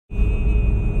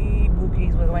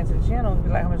subscribing to the channel. If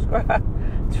you like, how much subscribe.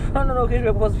 Turn on the notification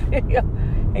bell to post a video.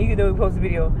 And you can do it, post a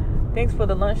video. Thanks for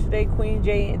the lunch today,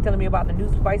 Queenjay, and telling me about the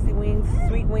new spicy wings,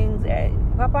 sweet wings at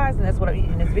Popeyes. And that's what I'm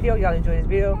eating in this video. Y'all enjoy this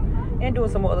video. And doing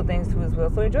some more other things too as well.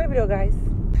 So enjoy the video, guys.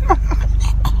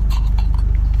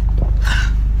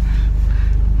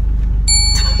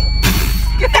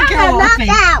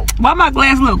 Why my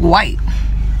glass look white?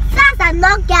 That's a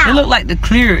knockout. It look like the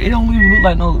clear. It don't even look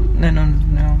like no.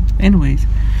 Anyways.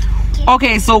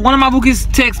 Okay, so one of my bookies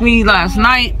texted me last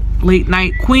night, late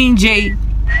night, Queenjay,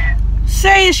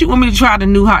 saying she want me to try the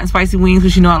new hot and spicy wings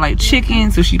because she know I like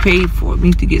chicken, so she paid for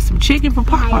me to get some chicken from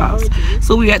Popeyes.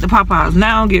 So we at the Popeyes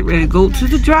now, get ready to go to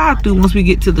the drive-thru once we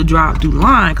get to the drive-thru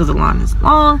line, because the line is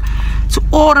long, to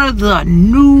order the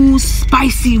new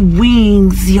spicy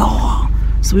wings, y'all.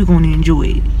 So we're going to enjoy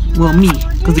it. Well, me,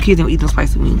 because the kids don't eat those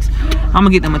spicy wings. I'm going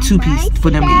to get them a 2-piece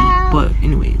for them to eat. But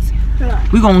anyways,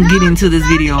 we're going to get into this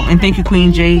video. And thank you,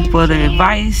 Queenjay, for the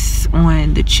advice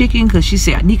on the chicken, because she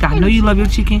said, Anika, I know you love your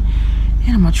chicken.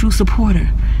 And I'm a true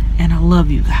supporter. And I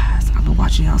love you guys. I've been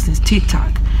watching y'all since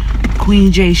TikTok.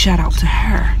 Queenjay, shout out to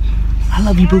her. I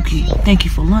love you, Bookie. Thank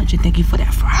you for lunch and thank you for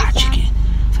that fried chicken.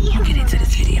 So we'll get into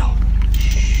this video.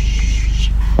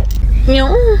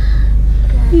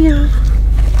 Yeah.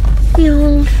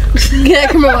 Get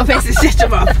come on my face and shut your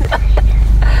mouth.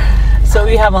 So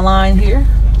we have a line here.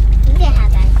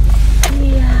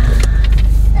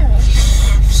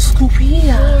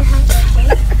 Scoopy.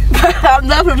 I'm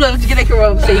not gonna play with you. Get that camera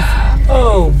on my face.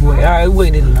 Oh boy, alright,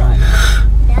 wait in the line.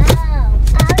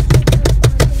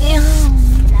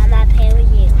 I'm not playing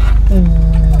with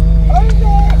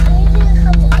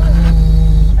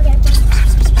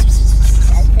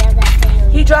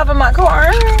you. He driving my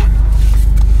car.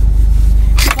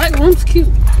 My room's cute.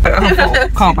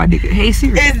 Call my nigga. Hey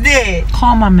Siri. It's dead.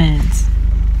 Call my mans.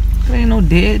 There ain't no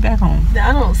dead back home.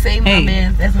 I don't say my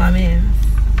mans. That's my mans.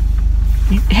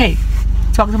 Hey,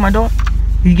 talking to my daughter.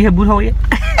 Did you get her boot hole yet?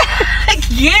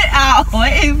 Get out. I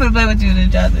ain't gonna play with you in the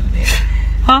job today.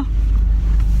 Huh?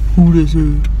 Who this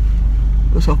is?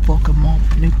 That's her fucking mom,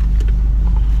 nigga.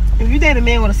 If you date a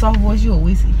man with a soft voice, you a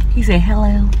wissy. He said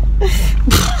hello.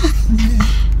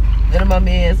 None of my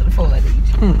mans on the phone like that.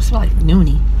 Smell like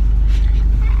noonie.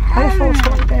 How the phone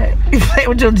smell like that? You play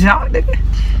with your jaw, nigga?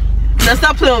 Now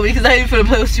stop playing with me, because I ain't finna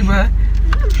play with you, bro.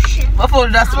 My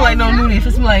phone does not smell like no noonie. If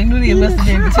it smell like noonie, it must have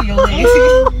been between your legs.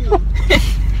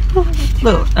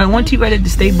 Look, I want you ready to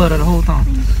stay butter the whole time.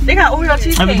 They got Oreo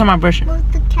cheesecake. Every time I brush it.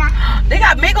 They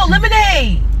got mango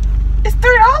lemonade. It's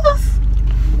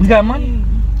 $3. You got money?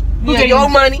 Who gave your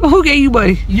money? Who gave you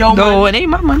money? Your money. No, it ain't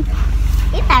my money.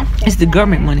 It's the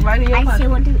government money. Right in your pocket.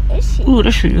 Ooh,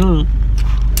 that shit good.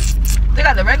 They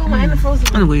got the regular one and the frozen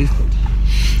one. Anyways.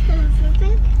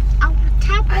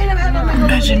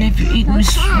 Imagine if you eat me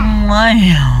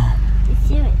smile.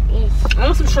 I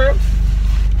want some shrimp.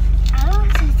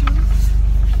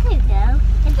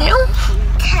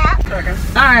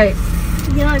 Alright.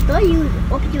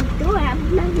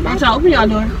 Watch out, open your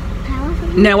door.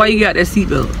 Now, why you got that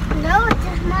seatbelt? No, it's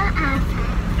just my iPad.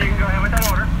 You can go ahead with that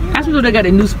order. Ask me if they got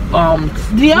the new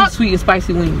sweet and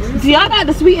spicy wings. Do y'all got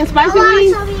the sweet and spicy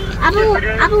wings?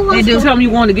 They do. Tell me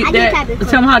you want to get that.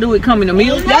 Tell me how do it come in a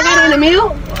meal. Y'all got it in a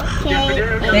meal?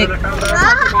 Hey.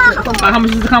 How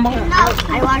much is the combo? I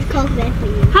want Coke there for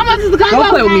you. How much is the combo? Don't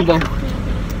play with me, Bo.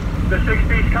 The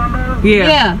 6-piece combo?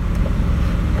 Yeah.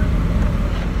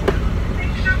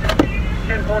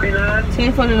 1049.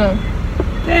 1049.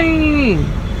 Dang.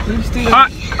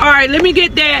 Alright, let me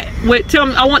get that. Wait, tell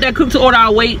me, I want that cooked to order.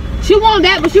 I'll wait. She want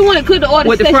that, but she want to cook the order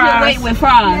with the fries. Wait with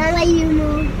fries.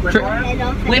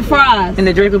 With fries. And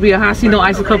the drink will be a hot tea, no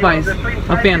ice or cup ice. A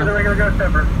Fanta.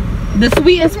 The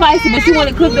sweet and spicy, but she want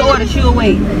to cook the order. She'll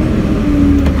wait. I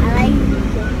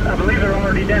believe they're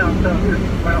already down,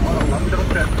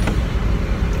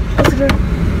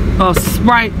 so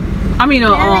Sprite. I mean,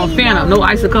 Fanta, no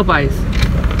ice or cup ice.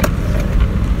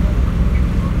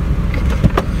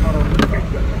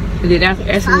 And then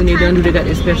ask them when they're done, do they got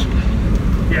their special?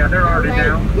 Yeah, they're already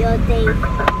down.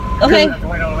 Okay.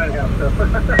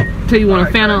 Tell you want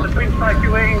a Fanta.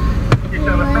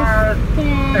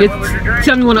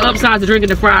 Tell me you want to upsize the drink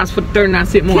and the fries for 39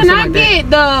 cents more. Can I get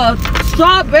the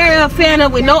strawberry Fanta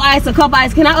with no ice or cup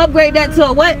ice? Can I upgrade that to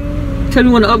a what? Tell me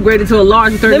you want to upgrade it to a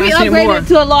large 39 cents more. Let me upgrade it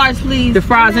to a large, please. The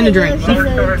fries and the drink.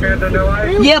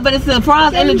 Yeah, but it's the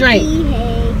fries and the drink.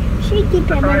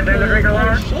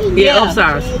 Yeah,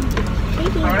 upsize.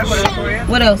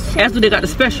 What else? That's what they got the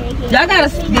special. Y'all got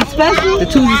the special? The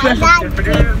Tuesday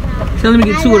special. So let me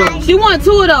get 2 of those. She want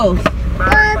 2 of those.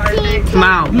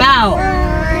 Mild. Mild.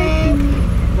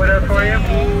 What else for you?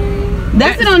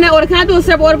 That's it on that order. Can I do a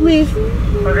separate order, please?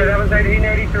 Okay, that was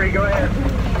 1883. Go ahead.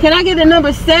 Can I get the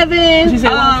number 7?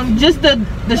 Just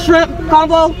the shrimp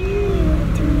combo.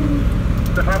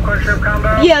 The popcorn shrimp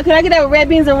combo? Yeah, can I get that with red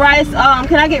beans and rice?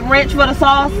 Can I get ranch for the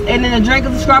sauce? And then a drink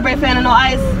of the strawberry Fanta, no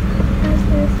ice?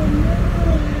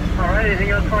 Alright, anything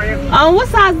else for you? What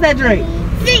size is that drink?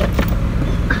 6.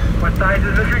 What size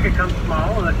is the drink? It comes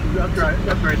small, unless you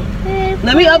upgrade it.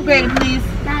 Let me upgrade it, please.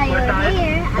 What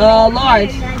size?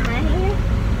 Large.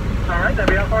 Alright,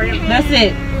 that'll be all for you? That's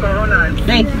it. 1209.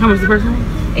 Thank you. How much is the first one?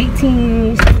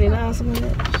 18.79, something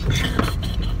like that.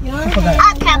 I forgot.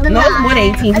 No, it's more than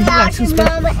 18 because you got 2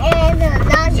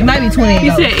 specials. It might be 28. He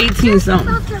said 18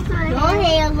 something.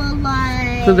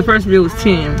 So the first bill was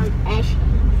 10.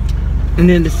 And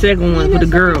then the second one for the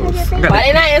girls. Why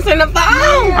they not answering the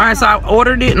phone? Alright, so I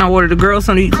ordered it and I ordered the girls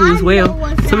something to eat too as well.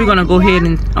 So we're gonna go ahead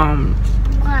and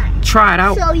try it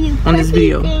out on this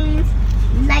video.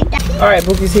 Alright,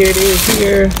 Bookie's here. It is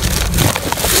here.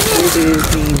 It is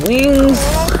the wings.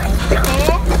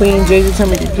 Queenjay just told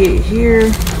me to get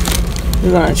here.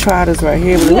 We're gonna try this right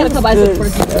here. But it looks good.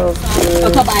 A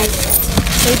Popeyes.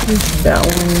 That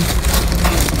one.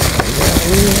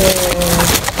 We have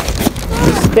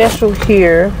the special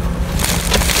here.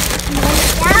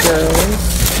 Girls.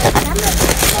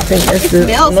 I think that's the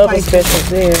another special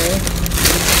there.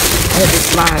 I have to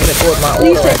slide that for my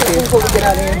order right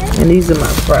here. And these are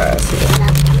my fries here.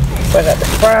 So I got the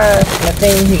fries, my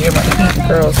thing here, my pizza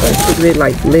curls, so they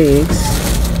like legs.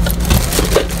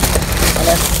 And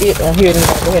that's it on here. Then I'm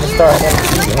gonna go ahead and start that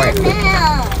eating right quick.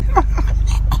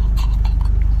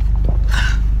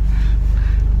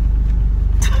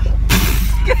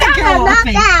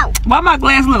 Why my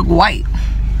glass look white?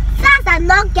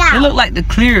 It look like the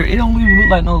clear. It don't even look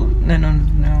like no.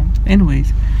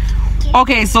 Anyways.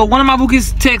 Okay, so one of my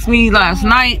bookies texted me last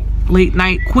night, late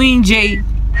night, Queenjay,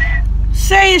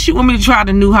 saying she want me to try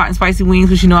the new hot and spicy wings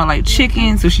because she know I like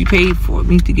chicken, so she paid for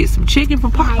me to get some chicken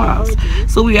from Popeyes.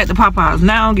 So we at the Popeyes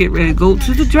now, get ready to go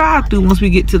to the drive-thru once we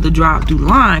get to the drive-thru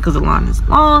line, because the line is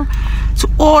long, to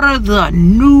order the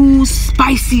new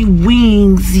spicy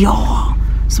wings, y'all.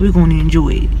 So we're going to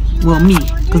enjoy it. Well, me,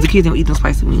 because the kids don't eat those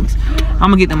spicy wings. I'm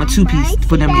going to get them a 2-piece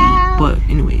for them to eat. But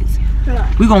anyways,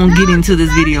 we're going to get into this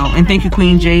video. And thank you,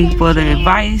 Queenjay, for the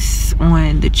advice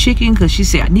on the chicken, because she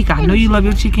said, Nika, I know you love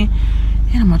your chicken,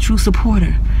 and I'm a true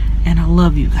supporter. And I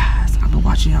love you guys. I've been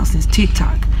watching y'all since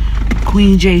TikTok.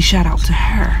 Queenjay, shout out to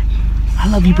her. I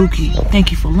love you, Bookie. Thank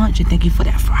you for lunch, and thank you for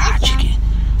that fried chicken.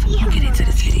 So we're going to get into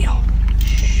this video.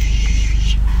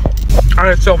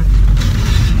 Alright, so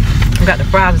I got the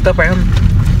fries and stuff right here.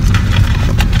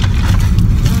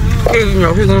 Here, you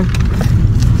know, here's them.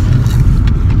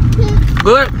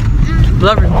 Good?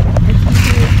 Love you.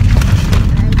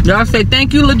 Y'all say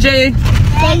thank you, LeJay.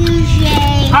 Thank you,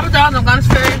 Jay. How about y'all? I'm gonna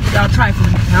spare it. Y'all try for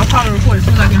me. I'll probably record as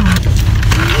soon as I get home.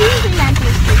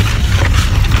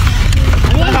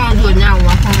 I'm gonna do it now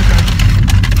while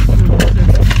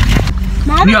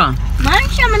I'm Yeah.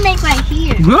 Mine's trying to make right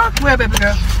here. Good? Where, baby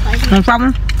girl? No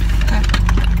problem.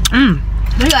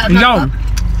 Yo,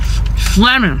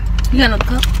 slamming. You got another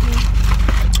cup?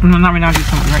 No, not right now. I'll get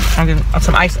some, right? I'll get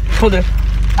some ice. Put the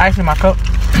ice in my cup.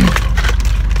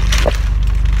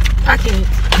 I can't.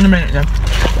 In a minute, though.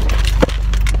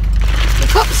 The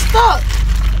cup's stuck.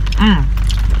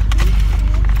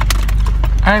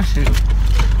 Ice it.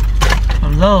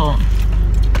 Lord.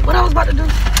 What I was about to do?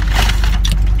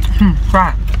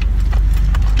 Fry.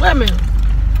 Wait a minute.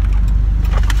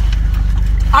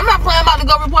 I'm not playing about to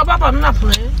go report Papa. I'm not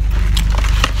playing.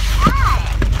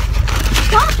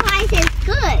 Popeyes is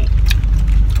good.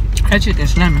 That chicken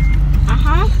slamming.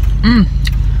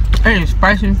 It is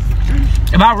spicy.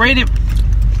 If I rate it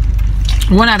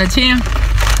 1 out of 10,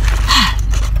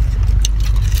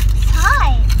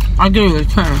 I give it a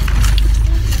 10.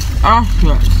 Oh,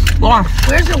 yes. Boy.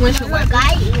 Where's the windshield wiper?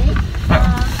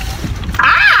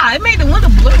 Ah, it made the window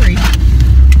blurry.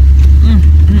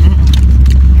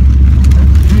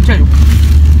 Let me tell you.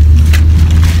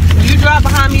 When you drive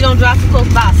behind me, don't drive too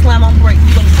close by. Slam on brake.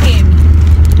 You're gonna scare me.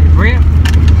 Bread.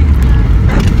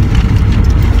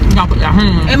 You gotta put that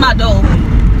in my door.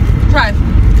 Try it.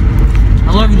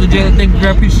 I love you, LeJay. Thank you,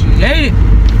 girl. Appreciate it.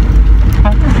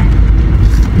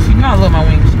 You know I love my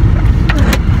wings.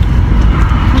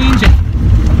 Queenjay.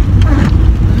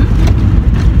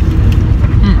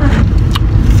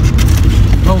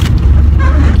 Oh.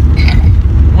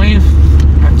 Wings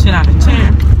are 10 out of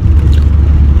 10.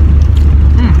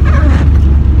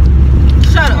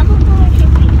 Shut up.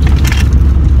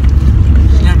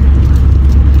 Yeah.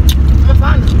 I'm gonna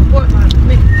find this report line for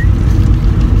me.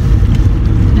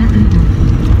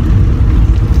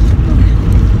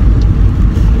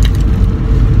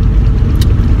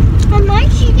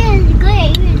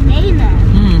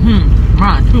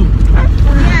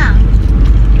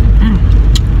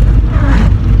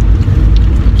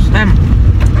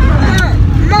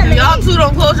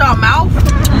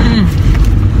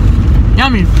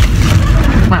 Yummy.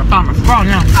 I found my straw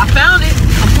now. I found it.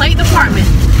 Complaint department.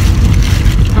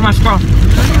 Where's my straw?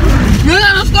 You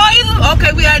got no straw either?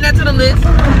 Okay, we add that to the list.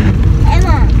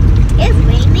 Emma, it's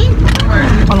raining.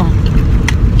 Hold on.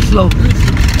 Slow.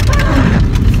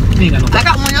 You ain't got no. I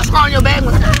got one of your straw in your bag.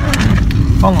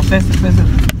 Hold on, fast it.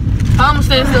 I'm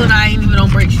standing still and I ain't even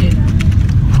don't break shit.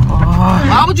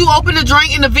 Why would you open the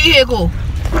drink in the vehicle?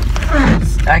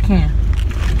 I can.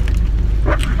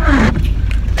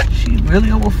 She really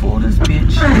over full this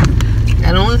bitch.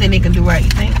 That's the only thing they can do right,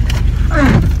 you think?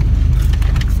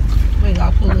 Wait,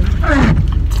 I'll pull it.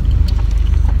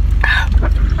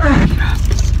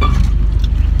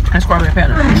 That's strawberry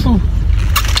pattern.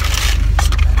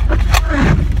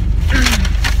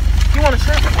 You want a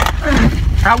shrimp?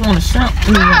 I want a shrimp.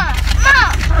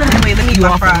 Wait, let me get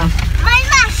my fries. My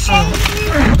mom says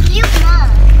you mom.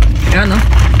 Yeah, I know.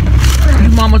 You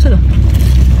mama too.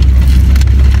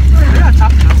 What are you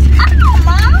talking about? Hello,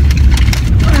 Mom.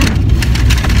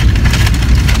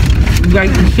 You gotta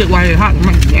eat this shit while it's hot. It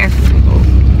might be nasty.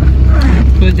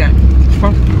 What's that?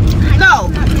 No,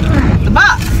 the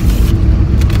box.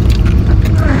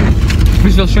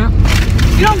 What's your shrimp?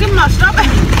 You don't give me my stuff back.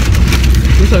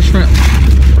 What's your shrimp?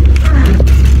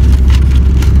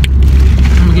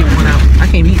 I'm gonna give one out. I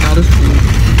can't eat all this food.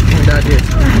 I'm gonna die there.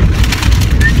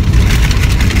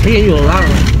 They gave you a lot of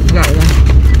them. You got one.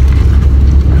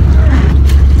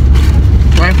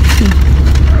 Right?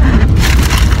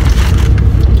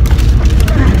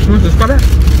 You want to start that?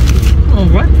 Oh,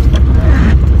 what?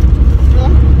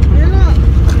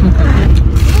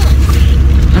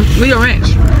 Where your ranch?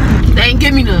 They ain't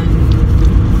give me none.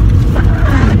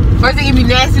 First they give me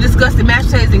nasty, disgusting mashed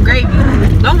potatoes and gravy.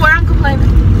 Don't worry, I'm complaining.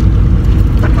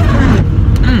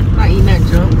 I'm not eating that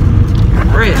junk.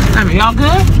 Red. I mean, y'all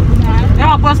good?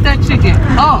 Y'all bust that chicken.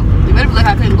 Oh. You better be like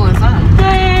I couldn't go inside.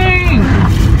 Dang.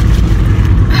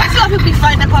 I saw people be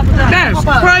fighting that Papa John. That's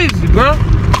crazy, bro.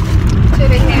 Till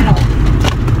they head off.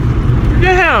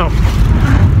 Yeah.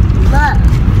 Look.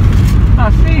 I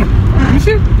see. You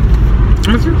see?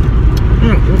 You see?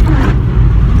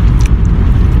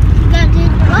 Gotta do the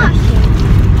washing.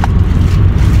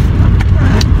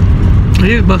 It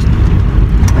is busting.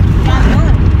 Got one.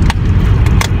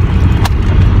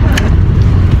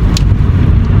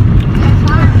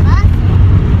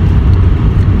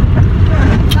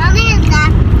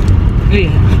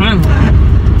 Yeah,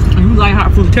 and you like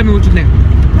hot food. Tell me what you think.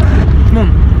 Come on.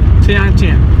 10 out of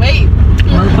 10. Wait.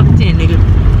 Motherfucking 10, nigga.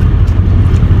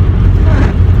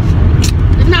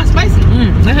 It's not spicy.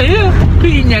 That's it, yeah.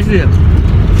 Keep eating that shit.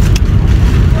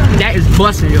 That is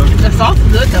busting, yo. The sauce is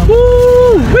good though.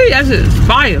 Woo! Wait, that shit is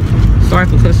fire. Sorry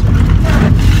for cussing.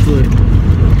 Good.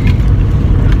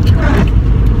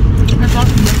 The sauce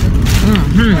is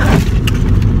good.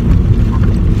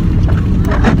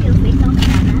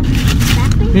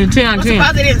 Yeah, 10 out of 10. I'm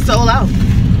surprised they didn't sold out.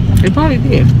 They probably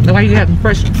did. That's why you have them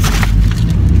fresh.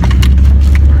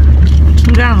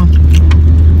 2 down.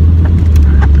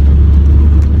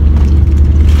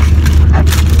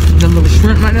 The little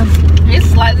shrimp right there. It's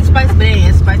slightly spicy, but it ain't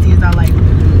as spicy as I like.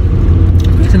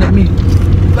 Mixing up meat.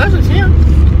 That's what you.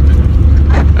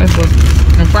 That's what.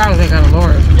 And fries they got a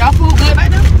large. Y'all food good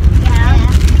right now?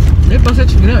 Yeah. They bust that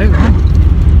chicken up.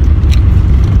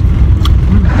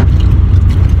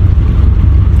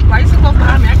 Why you so close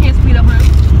behind me? I can't speed up here.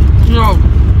 You know,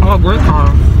 all great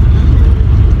car.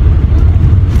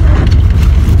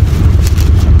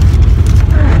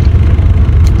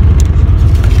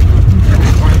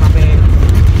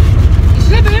 You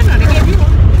should be in there. They gave you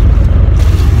one.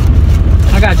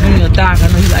 I got Junior thighs. I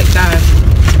know he like thighs.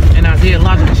 And I did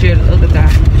lunch and share the other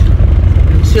thigh.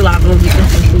 And chill out, go get them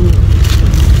some food.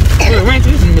 Look, ranch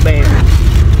is in the bag.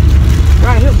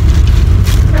 Right here.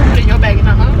 Put it in your bag and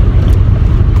not mine.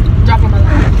 Drop on my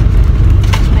line.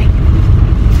 Thank you.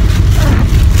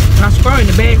 And I scroll in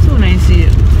the bag too and I ain't see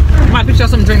it. I might pick y'all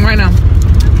something to drink right now.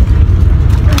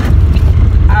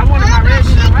 I wanted my red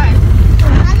shit right.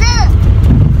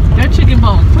 That chicken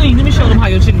bone clean. Let me show them how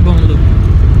your chicken bone look.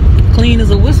 Clean as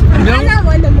a whistle. You done? I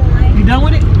want one more. You done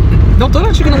with it? Don't throw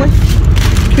that chicken away.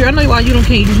 Here, I know why you don't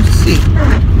can't eat it. You just see.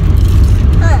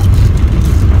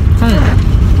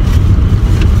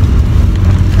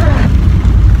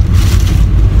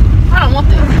 I don't want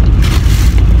this.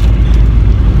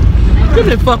 Give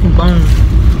me the fucking bone.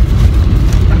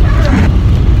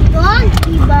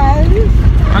 Donkey bones.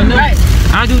 I know. Right.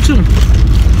 I do too.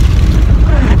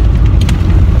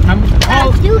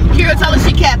 Oh, Kira, tell her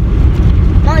she capped.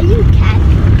 No, you cat.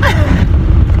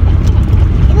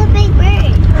 It's a big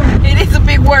bird. It is a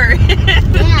big word.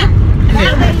 Yeah.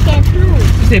 That bird can fly.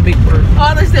 You said big bird.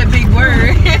 Oh, they said big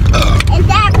word. And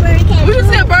that bird can Where you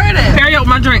fly. said bird at? Carry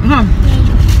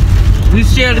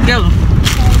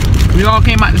Mandela. We all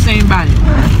came out the same body.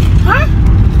 Huh?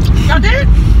 Y'all did?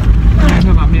 I ain't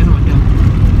talking about me, I'm talking about them.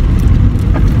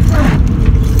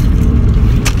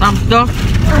 I'm stuffed.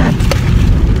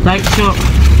 Like Chuck.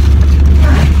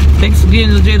 Thanks again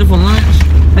to Jada for lunch.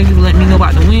 Thank you for letting me know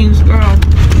about the wings, girl.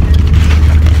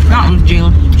 Not with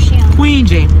Jayla.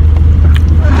 Queenjay.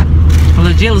 Well,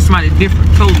 the Jayla somebody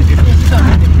different, totally different.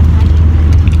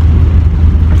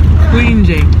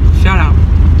 Queenjay, shout out.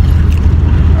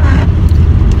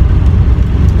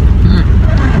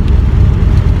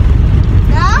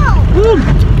 No. Woo.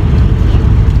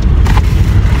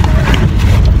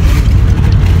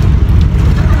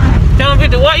 Tell them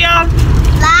get the what, y'all?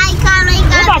 Like, comment,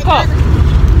 What's my cup?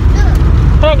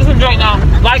 Hold on, get some drink now.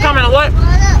 Like, comment, and what?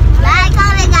 Like,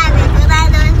 comment, guys.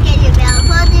 Don't forget your bell.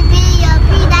 Post the video.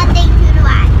 Please, I thank you to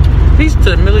watch. Peace to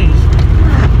the Middle East.